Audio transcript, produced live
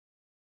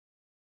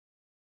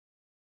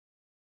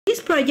this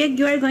project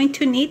you are going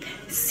to need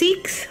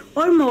 6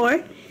 or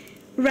more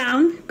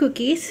round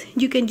cookies.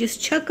 You can use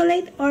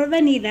chocolate or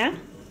vanilla.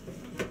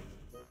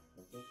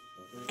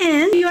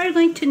 And you are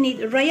going to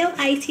need royal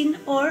icing,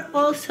 or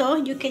also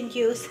you can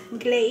use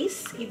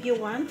glaze if you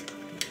want.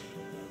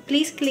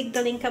 Please click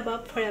the link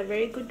above for a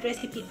very good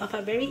recipe of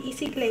a very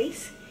easy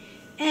glaze.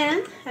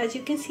 And as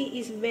you can see,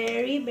 it's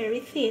very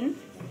thin.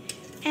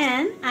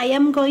 And I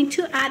am going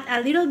to add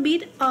a little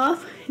bit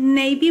of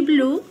navy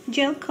blue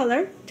gel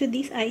color to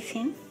this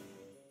icing.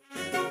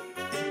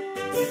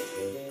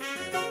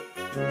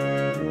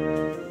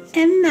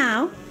 And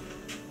now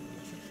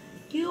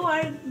you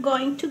are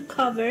going to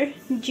cover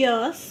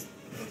just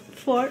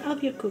 4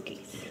 of your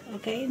cookies,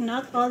 okay?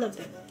 Not all of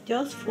them,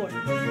 just 4.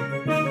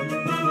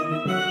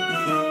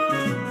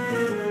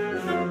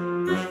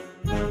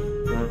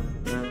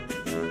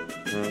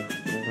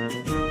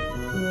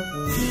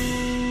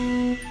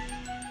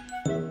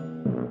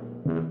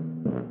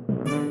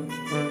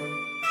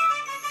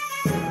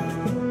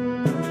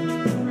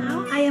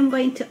 Now I am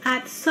going to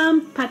add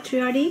some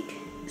patriotic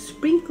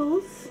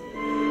sprinkles.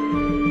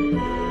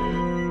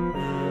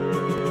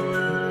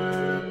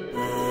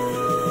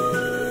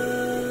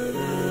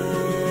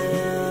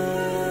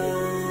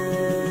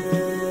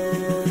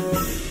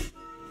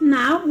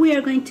 Now we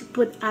are going to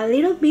put a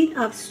little bit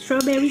of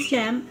strawberry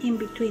jam in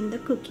between the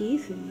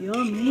cookies.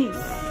 Yummy!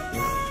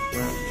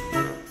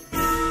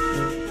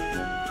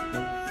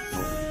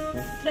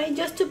 Try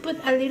just to put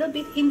a little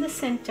bit in the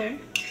center,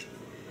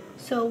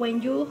 so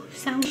when you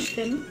sandwich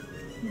them,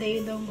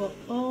 they don't go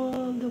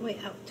all the way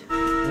out.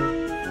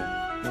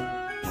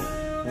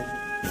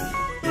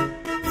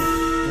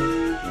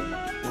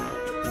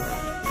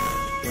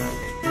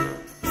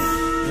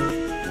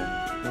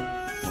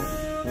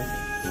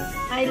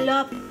 I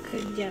love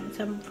jam.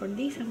 So for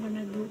this, I'm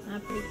gonna do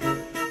apricot.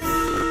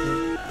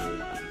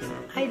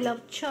 I love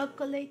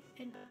chocolate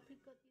and